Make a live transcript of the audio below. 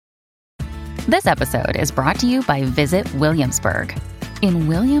This episode is brought to you by Visit Williamsburg. In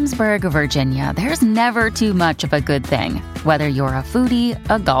Williamsburg, Virginia, there's never too much of a good thing. Whether you're a foodie,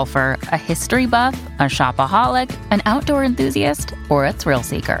 a golfer, a history buff, a shopaholic, an outdoor enthusiast, or a thrill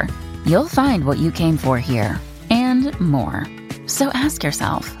seeker, you'll find what you came for here and more. So ask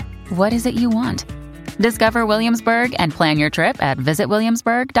yourself, what is it you want? Discover Williamsburg and plan your trip at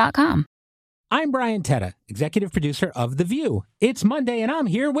visitwilliamsburg.com. I'm Brian Tetta, executive producer of The View. It's Monday, and I'm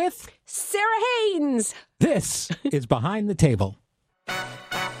here with Sara Haines. This is Behind the Table. How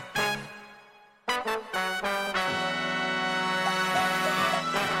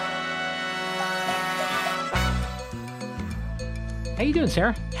you doing,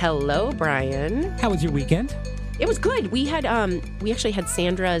 Sarah? Hello, Brian. How was your weekend? It was good. We actually had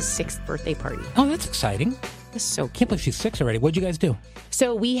Sandra's 6th birthday party. Oh, that's exciting. It's so I can't believe she's 6 already. What'd you guys do?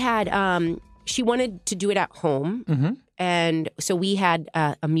 So we had she wanted to do it at home. Mm-hmm. And so we had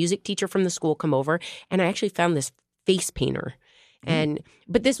a music teacher from the school come over, and I actually found this face painter.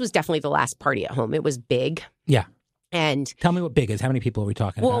 But this was definitely the last party at home. It was big. Yeah. And tell me what big is. How many people are we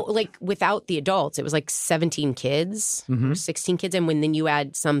talking about? Well, like without the adults, it was like 17 kids or 16 kids. And then you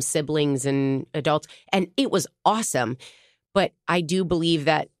add some siblings and adults, and it was awesome. But I do believe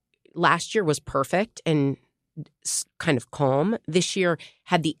that last year was perfect and kind of calm. This year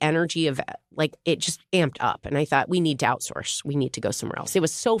had the energy of like it just amped up. And I thought we need to outsource. We need to go somewhere else. It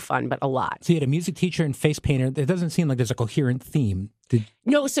was so fun, but a lot. So you had a music teacher and face painter. It doesn't seem like there's a coherent theme.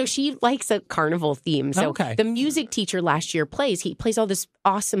 No, so she likes a carnival theme. So the music teacher last year he plays all this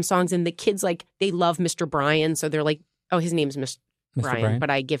awesome songs, and the kids, like, they love Mr. Brian. So they're like, oh, his name's Mr. Brian, but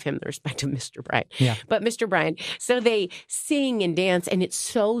I give him the respect of Mr. Brian. Yeah. But Mr. Brian, so they sing and dance, and it's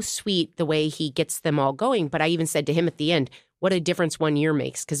so sweet the way he gets them all going. But I even said to him at the end, what a difference 1 year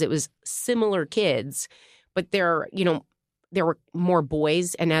makes, because it was similar kids, but there were more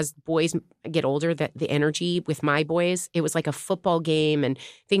boys. And as boys get older, the energy with my boys, it was like a football game and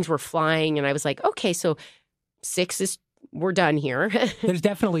things were flying. And I was like, okay, so 6 we're done here. There's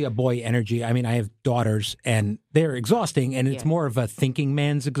definitely a boy energy. I mean, I have daughters, and they're exhausting, and it's more of a thinking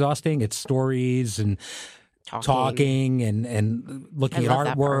man's exhausting. It's stories and talking and looking at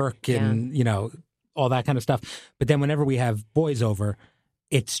artwork and, all that kind of stuff. But then whenever we have boys over,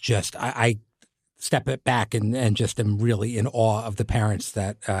 it's just, I step it back and just am really in awe of the parents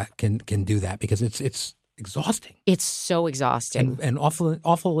that can do that, because it's exhausting. It's so exhausting. And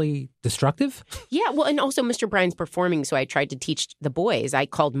awfully destructive. Yeah, well, and also Mr. Brian's performing, so I tried to teach the boys. I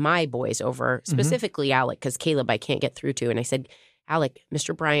called my boys over, specifically Alec, because Caleb I can't get through to. And I said, Alec,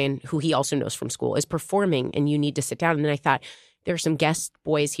 Mr. Brian, who he also knows from school, is performing, and you need to sit down. And then I thought, there are some guest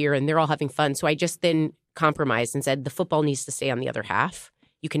boys here, and they're all having fun. So I just then compromised and said, the football needs to stay on the other half.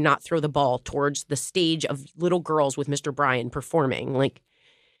 You cannot throw the ball towards the stage of little girls with Mr. Brian performing. Like,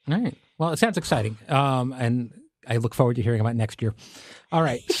 all right. Well, it sounds exciting. And I look forward to hearing about next year. All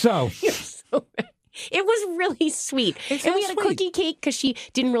right. So it was really sweet. And we had a cookie cake because she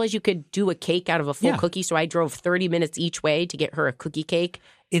didn't realize you could do a cake out of a full cookie. So I drove 30 minutes each way to get her a cookie cake.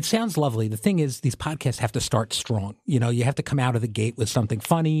 It sounds lovely. The thing is, these podcasts have to start strong. You have to come out of the gate with something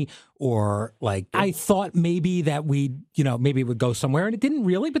funny, or like, I thought maybe that maybe it would go somewhere, and it didn't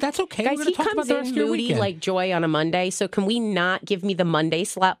really, but that's okay. Guys, he comes in moody like Joy on a Monday, so can we not give me the Monday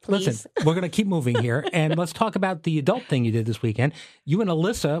slap, please? Listen, we're going to keep moving here, and let's talk about the adult thing you did this weekend. You and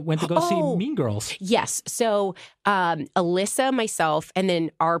Alyssa went to go see Mean Girls. Yes. So Alyssa, myself, and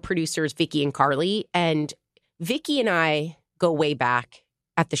then our producers, Vicky and Carly, and Vicky and I go way back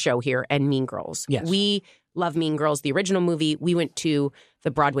at the show here and Mean Girls. Yes. We love Mean Girls, the original movie. We went to the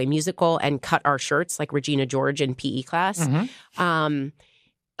Broadway musical and cut our shirts like Regina George in PE class. Mm-hmm.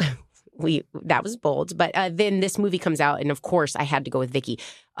 That was bold. But then this movie comes out, and of course I had to go with Vicky.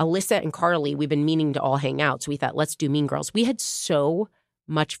 Alyssa and Carly, we've been meaning to all hang out, so we thought, let's do Mean Girls. We had so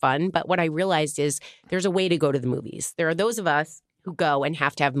much fun, but what I realized is there's a way to go to the movies. There are those of us who go and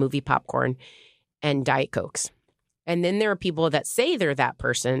have to have movie popcorn and Diet Cokes. And then there are people that say they're that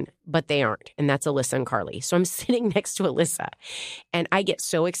person, but they aren't. And that's Alyssa and Carly. So I'm sitting next to Alyssa, and I get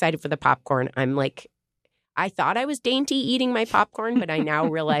so excited for the popcorn. I'm like, I thought I was dainty eating my popcorn, but I now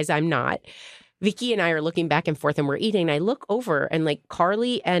realize I'm not. Vicky and I are looking back and forth, and we're eating. And I look over, and like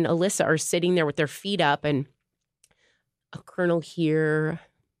Carly and Alyssa are sitting there with their feet up, and a kernel here.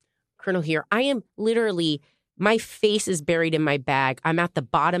 I am literally... My face is buried in my bag. I'm at the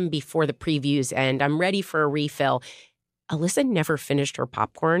bottom before the previews end. I'm ready for a refill. Alyssa never finished her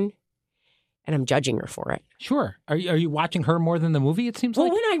popcorn, and I'm judging her for it. Sure. Are you watching her more than the movie, it seems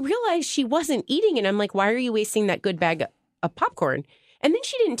like? Well, when I realized she wasn't eating it, I'm like, why are you wasting that good bag of popcorn? And then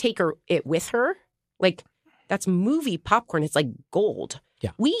she didn't take it with her. Like, that's movie popcorn. It's like gold.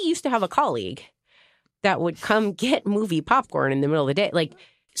 Yeah. We used to have a colleague that would come get movie popcorn in the middle of the day. Like,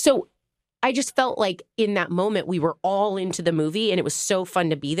 so I just felt like in that moment we were all into the movie and it was so fun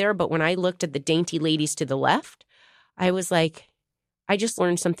to be there. But when I looked at the dainty ladies to the left, I was like, I just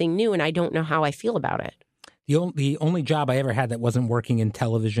learned something new and I don't know how I feel about it. The only job I ever had that wasn't working in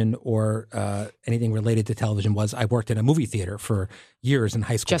television or anything related to television was I worked in a movie theater for years in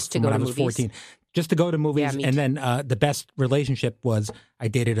high school. Just to go to movies? When I was 14. Just to go to movies. Yeah, and then the best relationship was I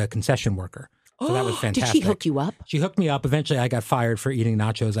dated a concession worker. So that was fantastic. Did she hook you up? She hooked me up. Eventually, I got fired for eating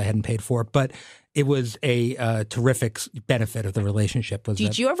nachos I hadn't paid for. But it was a terrific benefit of the relationship.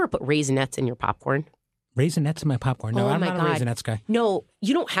 Did you ever put Raisinets in your popcorn? Raisinets in my popcorn? No, I'm not a Raisinets guy. No,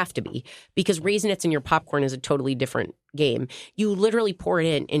 you don't have to be because Raisinets in your popcorn is a totally different game. You literally pour it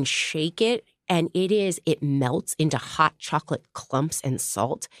in and shake it, and it melts into hot chocolate clumps and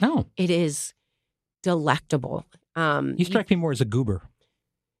salt. Oh. It is delectable. You strike me more as a goober.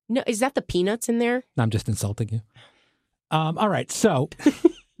 No, is that the peanuts in there? No, I'm just insulting you. All right, so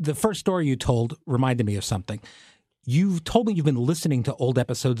the first story you told reminded me of something. You told me you've been listening to old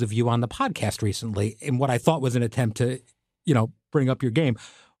episodes of you on the podcast recently in what I thought was an attempt to, bring up your game.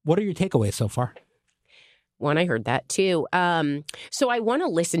 What are your takeaways so far? One, I heard that too. So I want to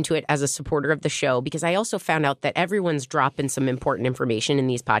listen to it as a supporter of the show because I also found out that everyone's dropping some important information in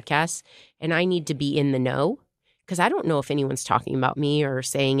these podcasts and I need to be in the know because I don't know if anyone's talking about me or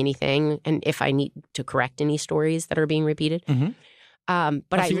saying anything and if I need to correct any stories that are being repeated. Mm-hmm.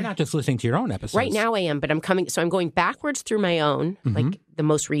 So you're not just listening to your own episodes. Right now I am, but I'm going backwards through my own, like the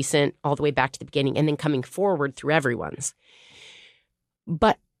most recent, all the way back to the beginning, and then coming forward through everyone's.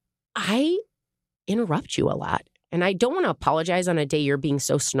 But I interrupt you a lot. And I don't want to apologize on a day you're being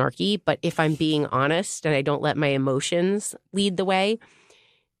so snarky, but if I'm being honest and I don't let my emotions lead the way,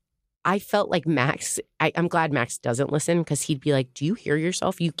 I felt like Max, I'm glad Max doesn't listen because he'd be like, do you hear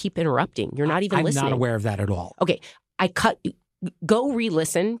yourself? You keep interrupting. You're not even listening. I'm not aware of that at all. Okay. Go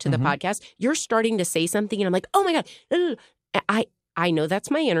re-listen to the podcast. You're starting to say something and I'm like, oh my God. I know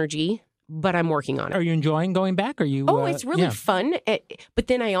that's my energy, but I'm working on it. Are you enjoying going back? It's really fun. But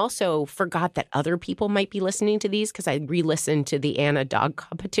then I also forgot that other people might be listening to these because I re-listened to the Anna dog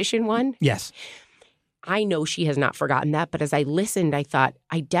competition one. Yes. I know she has not forgotten that, but as I listened, I thought,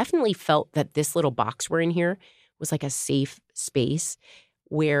 I definitely felt that this little box we're in here was like a safe space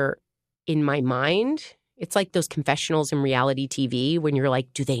where in my mind, it's like those confessionals in reality TV when you're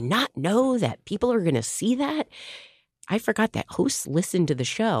like, do they not know that people are going to see that? I forgot that hosts listen to the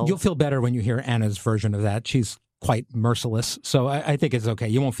show. You'll feel better when you hear Anna's version of that. She's quite merciless. So I think it's okay.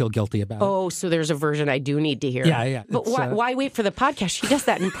 You won't feel guilty about it. Oh, so there's a version I do need to hear. Yeah. But why wait for the podcast? She does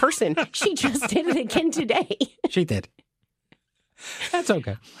that in person. She just did it again today. She did. That's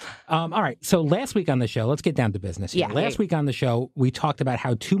okay. All right. So last week on the show, let's get down to business here. Last week on the show, we talked about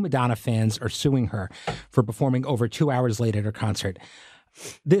how 2 Madonna fans are suing her for performing over 2 hours late at her concert.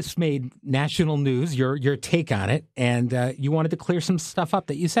 This made national news, your take on it, and you wanted to clear some stuff up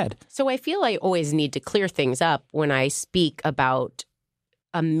that you said. So I feel I always need to clear things up when I speak about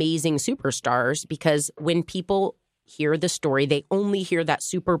amazing superstars because when people hear the story, they only hear that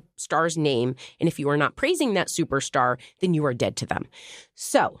superstar's name. And if you are not praising that superstar, then you are dead to them.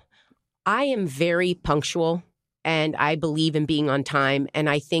 So I am very punctual and I believe in being on time. And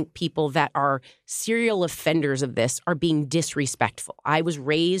I think people that are serial offenders of this are being disrespectful. I was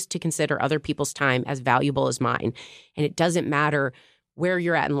raised to consider other people's time as valuable as mine. And it doesn't matter where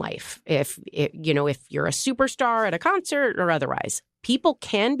you're at in life. If you're a superstar at a concert or otherwise, people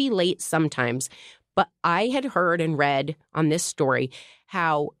can be late sometimes. But I had heard and read on this story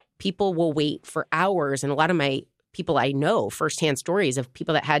how people will wait for hours. And a lot of my people I know firsthand stories of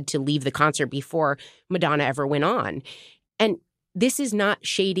people that had to leave the concert before Madonna ever went on. And this is not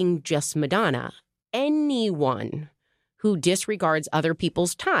shading just Madonna. Anyone who disregards other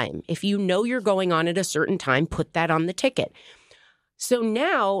people's time. If you know you're going on at a certain time, put that on the ticket. So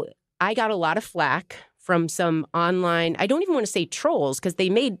now I got a lot of flack from some online, I don't even want to say trolls because they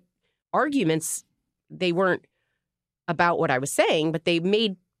made arguments. They weren't about what I was saying, but they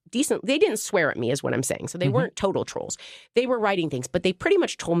made decent. They didn't swear at me is what I'm saying. So they weren't total trolls. They were writing things, but they pretty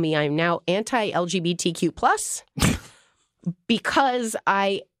much told me I'm now anti-LGBTQ plus because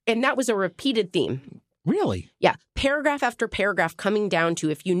and that was a repeated theme. Really? Yeah. Paragraph after paragraph coming down to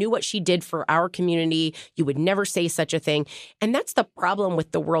if you knew what she did for our community, you would never say such a thing. And that's the problem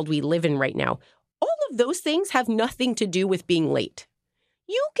with the world we live in right now. All of those things have nothing to do with being late.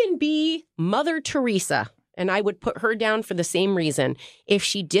 You can be Mother Teresa, and I would put her down for the same reason if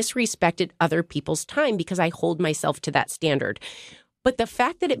she disrespected other people's time because I hold myself to that standard. But the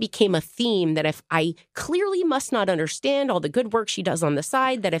fact that it became a theme that if I clearly must not understand all the good work she does on the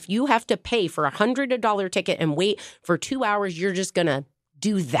side, that if you have to pay for $100 ticket and wait for 2 hours, you're just going to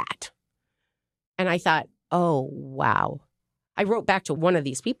do that. And I thought, oh, wow. I wrote back to one of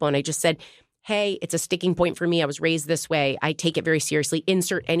these people and I just said, hey, it's a sticking point for me. I was raised this way. I take it very seriously.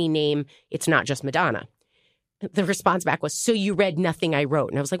 Insert any name. It's not just Madonna. The response back was, so you read nothing I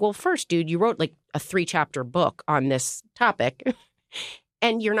wrote. And I was like, well, first, dude, you wrote like a 3-chapter book on this topic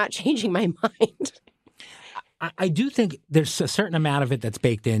and you're not changing my mind. I do think there's a certain amount of it that's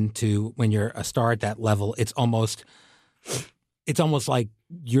baked into when you're a star at that level. It's almost like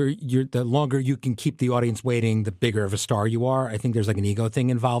you're the longer you can keep the audience waiting, the bigger of a star you are. I think there's like an ego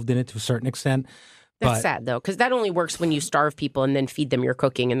thing involved in it to a certain extent. That's sad, though, because that only works when you starve people and then feed them your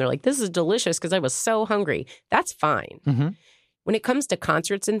cooking. And they're like, this is delicious because I was so hungry. That's fine. Mm-hmm. When it comes to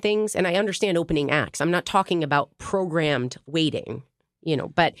concerts and things, and I understand opening acts, I'm not talking about programmed waiting,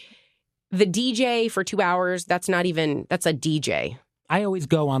 but the DJ for 2 hours, that's a DJ. I always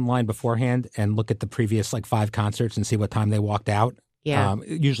go online beforehand and look at the previous 5 concerts and see what time they walked out. Yeah.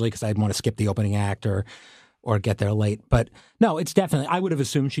 Usually because I'd want to skip the opening act or get there late. But no, it's definitely, I would have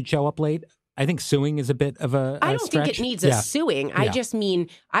assumed she'd show up late. I think suing is a bit of a I don't stretch. think it needs a suing. Yeah. I just mean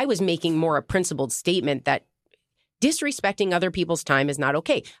I was making more a principled statement that disrespecting other people's time is not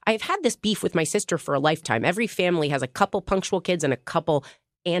okay. I've had this beef with my sister for a lifetime. Every family has a couple punctual kids and a couple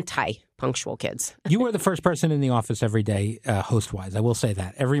anti-punctual kids. You were the first person in the office every day, host-wise. I will say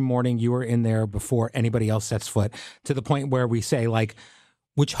that. Every morning you were in there before anybody else sets foot, to the point where we say,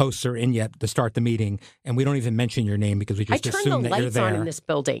 which hosts are in yet to start the meeting, and we don't even mention your name because we just assume that you're there. I turn the lights on in this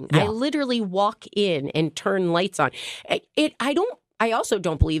building. Yeah. I literally walk in and turn lights on. I also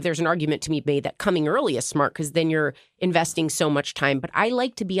don't believe there's an argument to be made that coming early is smart because then you're investing so much time. But I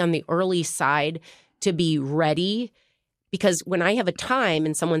like to be on the early side to be ready, because when I have a time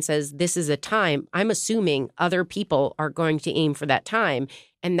and someone says this is a time, I'm assuming other people are going to aim for that time.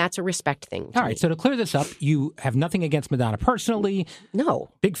 And that's a respect thing. All right. So to clear this up, you have nothing against Madonna personally. No.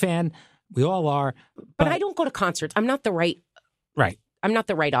 Big fan. We all are. But I don't go to concerts. I'm not the right. Right. I'm not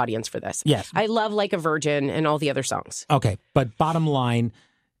the right audience for this. Yes. I love Like a Virgin and all the other songs. Okay. But bottom line,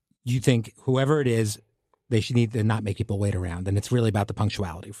 you think whoever it is, they should need to not make people wait around. And it's really about the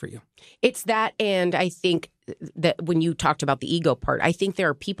punctuality for you. It's that. And I think that when you talked about the ego part, I think there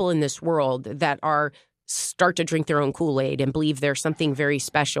are people in this world that start to drink their own Kool-Aid and believe there's something very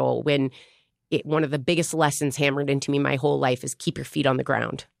special when one of the biggest lessons hammered into me my whole life is keep your feet on the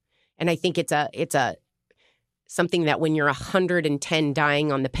ground. And I think it's a something that when you're 110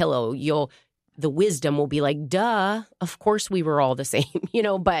 dying on the pillow, the wisdom will be like, duh, of course we were all the same,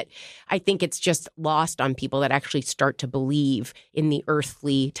 but I think it's just lost on people that actually start to believe in the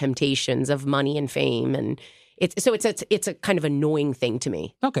earthly temptations of money and fame. And it's a kind of annoying thing to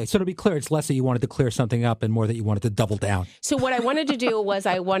me. Okay, so to be clear, it's less that you wanted to clear something up and more that you wanted to double down. So what I wanted to do was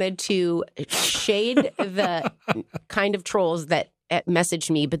I wanted to shade the kind of trolls that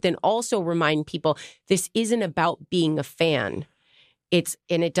messaged me, but then also remind people this isn't about being a fan.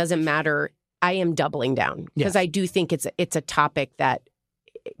 And it doesn't matter. I am doubling down because I do think it's a topic that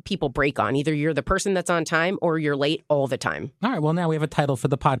people break on. Either you're the person that's on time or you're late all the time. All right. Well, now we have a title for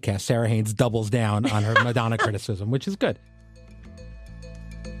the podcast. Sara Haines doubles down on her Madonna criticism, which is good.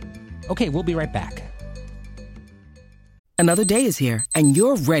 Okay, we'll be right back. Another day is here and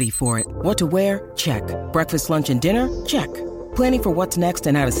you're ready for it. What to wear? Check. Breakfast, lunch, and dinner? Check. Planning for what's next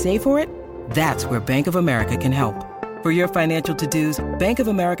and how to save for it? That's where Bank of America can help. For your financial to-dos, Bank of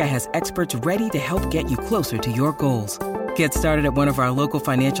America has experts ready to help get you closer to your goals. Get started at one of our local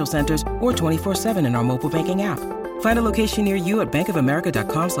financial centers or 24/7 in our mobile banking app. Find a location near you at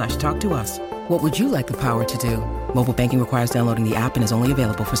bankofamerica.com/talktous. What would you like the power to do? Mobile banking requires downloading the app and is only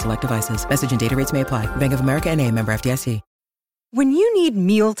available for select devices. Message and data rates may apply. Bank of America NA, member FDIC. When you need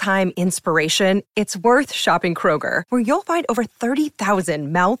mealtime inspiration, it's worth shopping Kroger, where you'll find over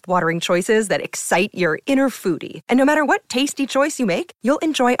 30,000 mouth-watering choices that excite your inner foodie. And no matter what tasty choice you make, you'll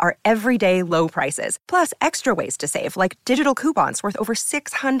enjoy our everyday low prices, plus extra ways to save, like digital coupons worth over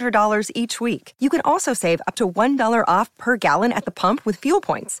 $600 each week. You can also save up to $1 off per gallon at the pump with fuel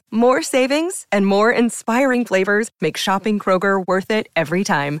points. More savings and more inspiring flavors make shopping Kroger worth it every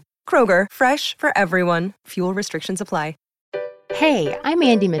time. Kroger, fresh for everyone. Fuel restrictions apply. Hey, I'm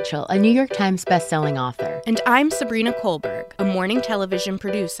Andy Mitchell, a New York Times bestselling author. And I'm Sabrina Kohlberg, a morning television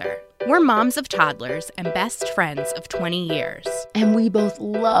producer. We're moms of toddlers and best friends of 20 years. And we both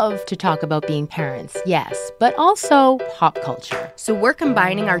love to talk about being parents, yes, but also pop culture. So we're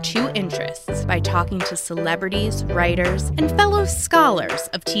combining our two interests by talking to celebrities, writers, and fellow scholars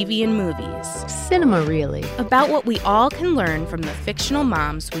of TV and movies. Cinema, really. About what we all can learn from the fictional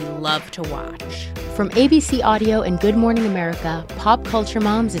moms we love to watch. From ABC Audio and Good Morning America, Pop Culture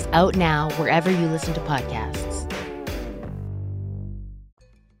Moms is out now wherever you listen to podcasts.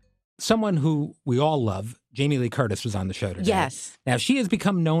 Someone who we all love, Jamie Lee Curtis, was on the show today. Yes. Now, she has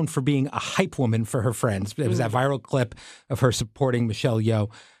become known for being a hype woman for her friends. There was that viral clip of her supporting Michelle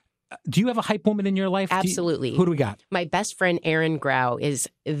Yeoh. Do you have a hype woman in your life? Absolutely. Who do we got? My best friend, Erin Grau, is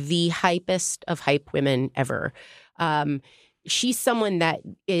the hypest of hype women ever. She's someone that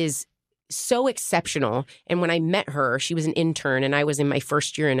is so exceptional. And when I met her, she was an intern and I was in my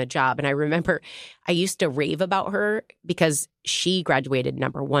first year in a job. And I remember I used to rave about her because she graduated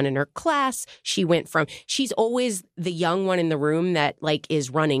 #1 in her class. She's always the young one in the room that like is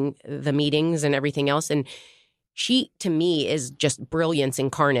running the meetings and everything else. And she, to me, is just brilliance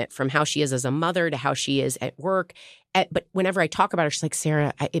incarnate, from how she is as a mother to how she is at work. But whenever I talk about her, she's like,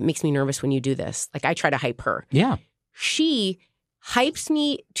 Sarah, it makes me nervous when you do this. Like, I try to hype her. Yeah. She hypes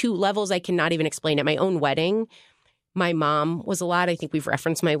me to levels I cannot even explain. At my own wedding, my mom was a lot. I think we've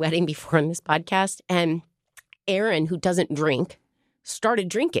referenced my wedding before on this podcast. And Erin, who doesn't drink, started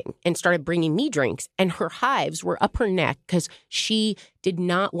drinking and started bringing me drinks. And her hives were up her neck because she did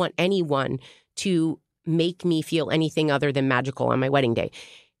not want anyone to make me feel anything other than magical on my wedding day.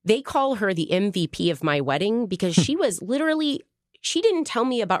 They call her the MVP of my wedding because she was literally... She didn't tell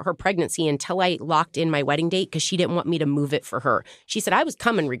me about her pregnancy until I locked in my wedding date because she didn't want me to move it for her. She said, I was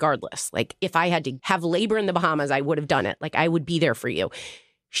coming regardless. Like, if I had to have labor in the Bahamas, I would have done it. Like, I would be there for you.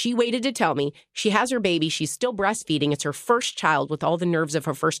 She waited to tell me. She has her baby. She's still breastfeeding. It's her first child with all the nerves of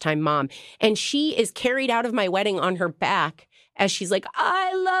her first-time mom. And she is carried out of my wedding on her back as she's like,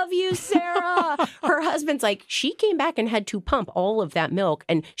 I love you, Sarah. Her husband's like, she came back and had to pump all of that milk.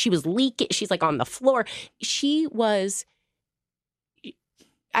 And she was leaking. She's like on the floor. She was...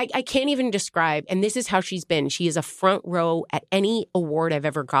 I can't even describe, and this is how she's been. She is a front row at any award I've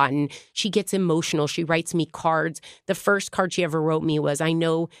ever gotten. She gets emotional. She writes me cards. The first card she ever wrote me was, I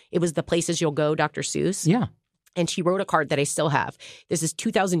know it was The Places You'll Go, Dr. Seuss. Yeah. And she wrote a card that I still have. This is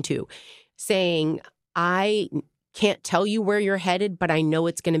 2002, saying, I can't tell you where you're headed, but I know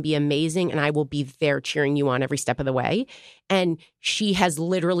it's going to be amazing, and I will be there cheering you on every step of the way. And she has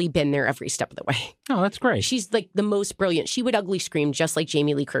literally been there every step of the way. Oh, that's great. She's like the most brilliant. She would ugly scream just like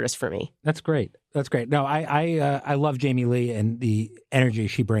Jamie Lee Curtis for me. That's great. That's great. No, I love Jamie Lee, and the energy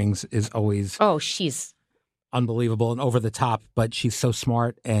she brings is always she's unbelievable and over the top, but she's so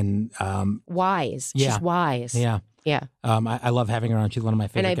smart and wise. Yeah. She's wise. Yeah. Yeah. I love having her on. She's one of my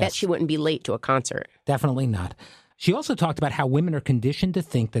favorite And I bet guests. she wouldn't be late to a concert. Definitely not. She also talked about how women are conditioned to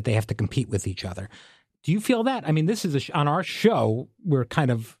think that they have to compete with each other. Do you feel that? I mean, this is on our show, we're kind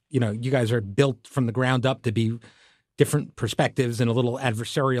of, you guys are built from the ground up to be different perspectives and a little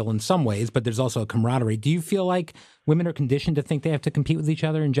adversarial in some ways, but there's also a camaraderie. Do you feel like women are conditioned to think they have to compete with each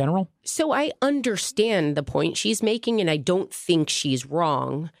other in general? So I understand the point she's making, and I don't think she's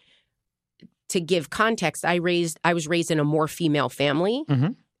wrong. To give context, I was raised in a more female family,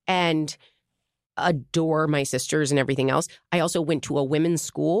 and adore my sisters and everything else. I also went to a women's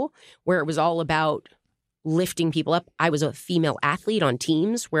school where it was all about lifting people up. I was a female athlete on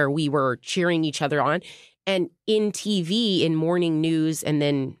teams where we were cheering each other on. And in TV, in morning news, and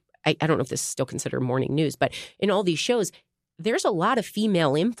then I don't know if this is still considered morning news, but in all these shows, there's a lot of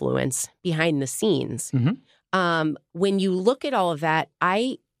female influence behind the scenes. When you look at all of that,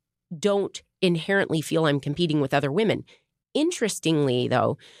 I don't inherently feel I'm competing with other women. Interestingly,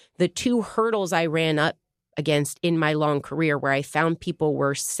 though, the two hurdles I ran up against in my long career where I found people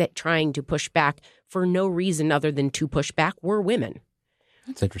were trying to push back for no reason other than to push back were women.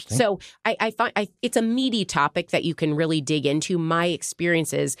 That's interesting. So I find it's a meaty topic that you can really dig into. My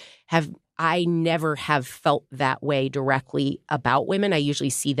experiences I never have felt that way directly about women. I usually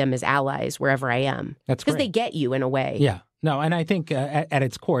see them as allies wherever I am. That's great. Because they get you in a way. Yeah. No, and I think at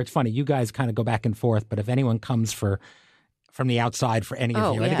its core, it's funny. You guys kind of go back and forth, but if anyone comes from the outside for any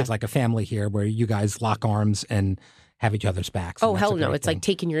of you, I think it's like a family here where you guys lock arms and have each other's backs. Oh, hell no. It's like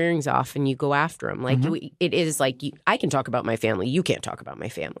taking your earrings off and you go after them. Like it is like I can talk about my family. You can't talk about my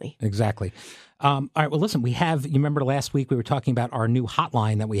family. Exactly. All right. Well, listen, you remember last week we were talking about our new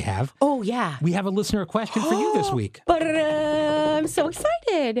hotline that we have. Oh, yeah. We have a listener question for you this week. But I'm so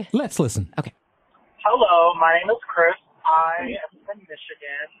excited. Let's listen. Okay. Hello, my name is Chris. I am from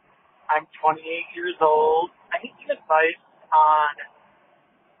Michigan. I'm 28 years old. I need some advice on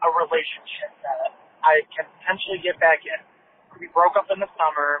a relationship that I can potentially get back in. We broke up in the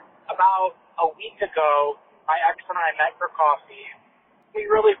summer. About a week ago, my ex and I met for coffee. We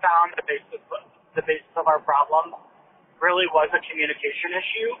really found the basis of our problem really was a communication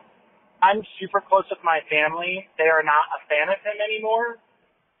issue. I'm super close with my family. They are not a fan of him anymore.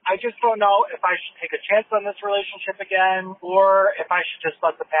 I just don't know if I should take a chance on this relationship again or if I should just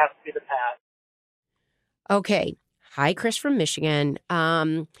let the past be the past. Okay. Hi, Chris from Michigan.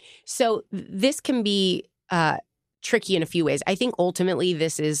 So this can be tricky in a few ways. I think ultimately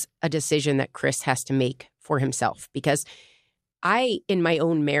this is a decision that Chris has to make for himself because in my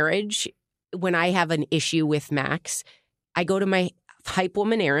own marriage, when I have an issue with Max, I go to my hype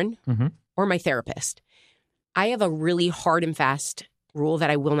woman, Erin, or my therapist. I have a really hard and fast rule that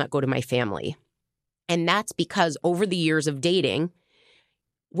I will not go to my family. And that's because over the years of dating,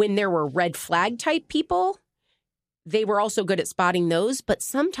 when there were red flag type people, they were also good at spotting those. But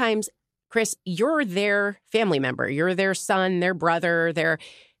sometimes, Chris, you're their family member. You're their son, their brother,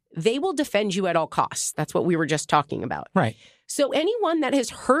 they will defend you at all costs. That's what we were just talking about. Right. So anyone that has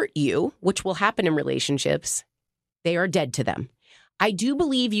hurt you, which will happen in relationships, they are dead to them. I do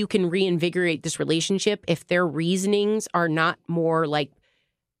believe you can reinvigorate this relationship if their reasonings are not more like,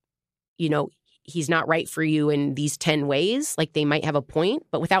 he's not right for you in these 10 ways. Like they might have a point,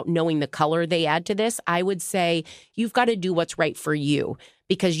 but without knowing the color they add to this, I would say you've got to do what's right for you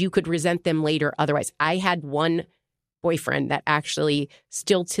because you could resent them later otherwise. I had one boyfriend that actually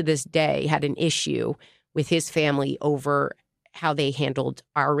still to this day had an issue with his family over how they handled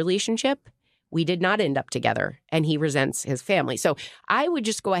our relationship. We did not end up together, and he resents his family. So I would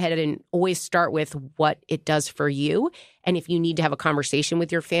just go ahead and always start with what it does for you. And if you need to have a conversation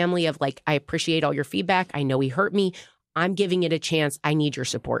with your family of like, I appreciate all your feedback. I know he hurt me. I'm giving it a chance. I need your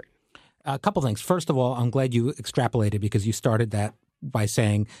support. A couple things. First of all, I'm glad you extrapolated because you started that by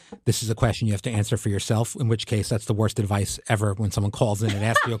saying this is a question you have to answer for yourself, in which case that's the worst advice ever when someone calls in and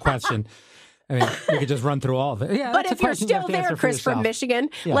asks you a question. I mean, we could just run through all of it. Yeah, but if you're still there, Chris from Michigan,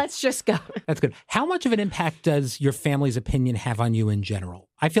 let's just go. That's good. How much of an impact does your family's opinion have on you in general?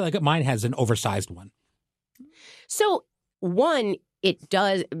 I feel like mine has an oversized one. So, one, it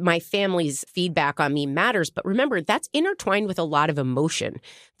does. My family's feedback on me matters. But remember, that's intertwined with a lot of emotion.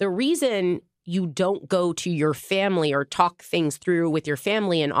 The reason you don't go to your family or talk things through with your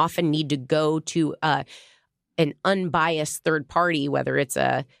family and often need to go to an unbiased third party, whether it's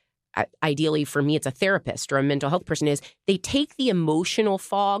ideally for me, it's a therapist or a mental health person, is they take the emotional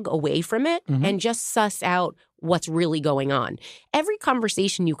fog away from it and just suss out what's really going on. Every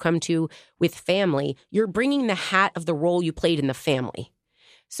conversation you come to with family, you're bringing the hat of the role you played in the family.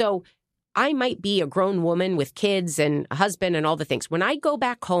 So I might be a grown woman with kids and a husband and all the things. When I go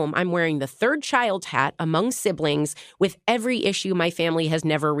back home, I'm wearing the third child hat among siblings with every issue my family has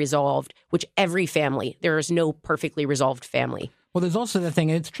never resolved, which every family, there is no perfectly resolved family. Well, there's also the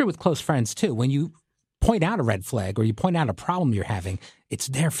thing, and it's true with close friends, too. When you point out a red flag or you point out a problem you're having, it's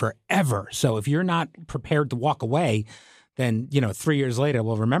there forever. So if you're not prepared to walk away, then, 3 years later,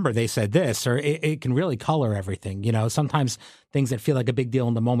 well, remember they said this, or it can really color everything. Sometimes things that feel like a big deal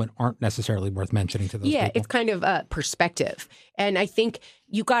in the moment aren't necessarily worth mentioning to those people. Yeah, it's kind of a perspective. And I think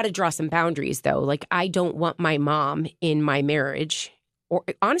you got to draw some boundaries, though. Like, I don't want my mom in my marriage, or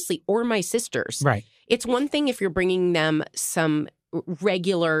honestly, or my sisters. Right. It's one thing if you're bringing them some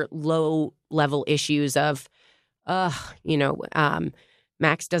regular low-level issues of,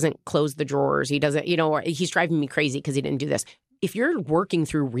 Max doesn't close the drawers. He doesn't, or he's driving me crazy because he didn't do this. If you're working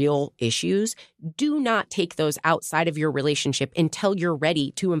through real issues, do not take those outside of your relationship until you're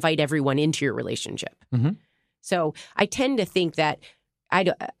ready to invite everyone into your relationship. Mm-hmm. So I tend to think that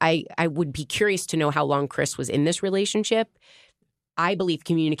I would be curious to know how long Chris was in this relationship. I believe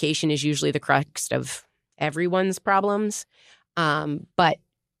communication is usually the crux of everyone's problems. But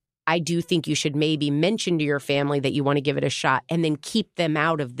I do think you should maybe mention to your family that you want to give it a shot and then keep them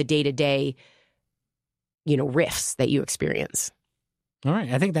out of the day-to-day, rifts that you experience. All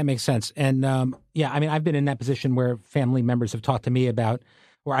right. I think that makes sense. And I've been in that position where family members have talked to me about,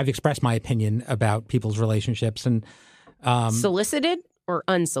 or I've expressed my opinion about people's relationships. And solicited or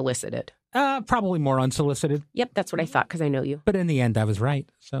unsolicited? Probably more unsolicited. Yep, that's what I thought because I know you. But in the end, I was right.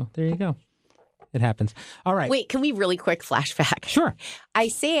 So there you go. It happens. All right. Wait, can we really quick flashback? Sure. I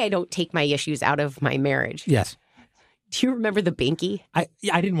say I don't take my issues out of my marriage. Yes. Do you remember the binky? I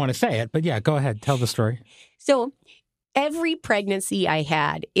didn't want to say it, but yeah, go ahead. Tell the story. So every pregnancy I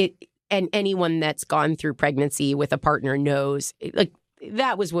had, and anyone that's gone through pregnancy with a partner knows, like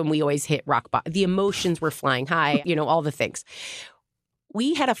that was when we always hit rock bottom. The emotions were flying high, all the things.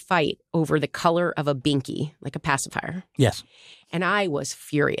 we had a fight over the color of a binky, like a pacifier. Yes. And I was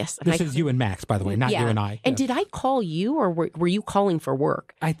furious. And this is you and Max, by the way, not you and I. And did I call you, or were you calling for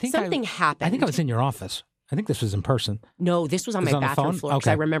work? I think something happened. I think I was in your office. I think this was in person. No, this was on my bathroom floor because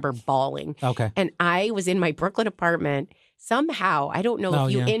I remember bawling. Okay. And I was in my Brooklyn apartment. Somehow, I don't know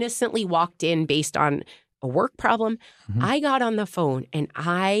if you innocently walked in based on a work problem. Mm-hmm. I got on the phone and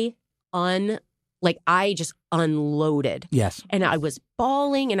I just unloaded. Yes. And I was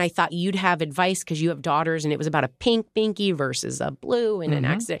bawling, and I thought you'd have advice because you have daughters, and it was about a pink binky versus a blue and an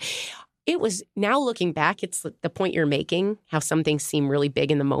accident. It was, now looking back, it's the point you're making, how some things seem really big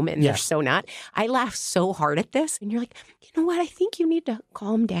in the moment and they're so not. I laughed so hard at this, and you're like, you know what? I think you need to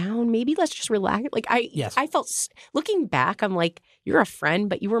calm down. Maybe let's just relax. Like I felt, looking back, I'm like, you're a friend,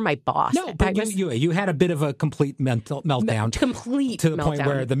 but you were my boss. No, but you had a bit of a complete mental meltdown. To the point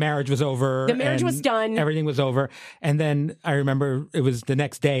where the marriage was over. The marriage was done. Everything was over. And then I remember it was the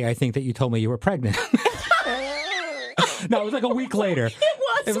next day, I think, that you told me you were pregnant. No, it was like a week later.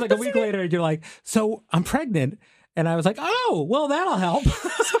 It was like a week later, and you're like, so I'm pregnant. And I was like, oh, well, that'll help.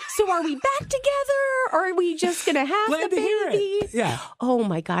 So are we back together, or are we just going to have Glad the to hear baby? it. Yeah. Oh,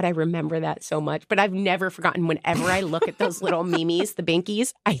 my God, I remember that so much. But I've never forgotten, whenever I look at those little memes, the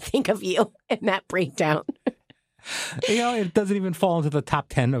binkies, I think of you and that breakdown. It doesn't even fall into the top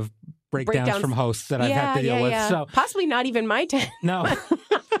 10 of breakdowns from hosts that I've had to deal with. So possibly not even my 10. No.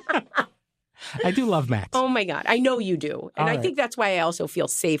 I do love Max. Oh, my God. I know you do. And I think that's why I also feel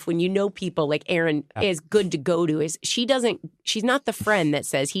safe when you know people like Erin is good to go to. She's not the friend that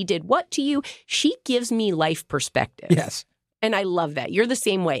says he did what to you. She gives me life perspective. Yes. And I love that. You're the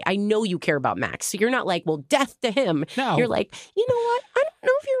same way. I know you care about Max. So you're not like, well, death to him. No. You're like, you know what? I don't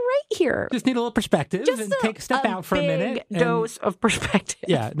know if you're right here. Just need a little perspective and take a step out for a minute. Dose of perspective.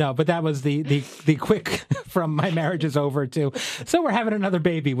 Yeah, no, but that was the quick from my marriage is over to, so we're having another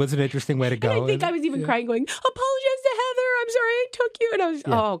baby was an interesting way to go. And I think I was even crying going, apologize to Heather. I'm sorry I took you. And I was,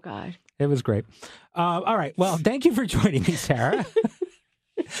 oh, God. It was great. All right. Well, thank you for joining me, Sarah.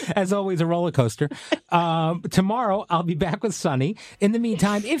 As always, a roller coaster. Tomorrow, I'll be back with Sunny. In the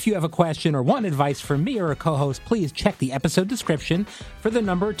meantime, if you have a question or want advice from me or a co-host, please check the episode description for the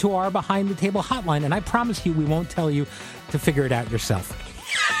number to our Behind the Table hotline. And I promise you, we won't tell you to figure it out yourself.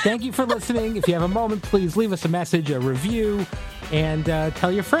 Thank you for listening. If you have a moment, please leave us a message, a review, and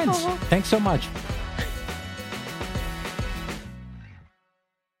tell your friends. Thanks so much.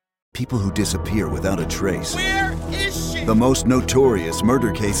 People who disappear without a trace. Where is she? The most notorious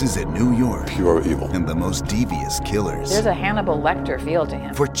murder cases in New York. Pure evil. And the most devious killers. There's a Hannibal Lecter feel to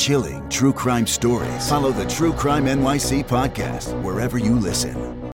him. For chilling true crime stories, follow the True Crime NYC podcast wherever you listen.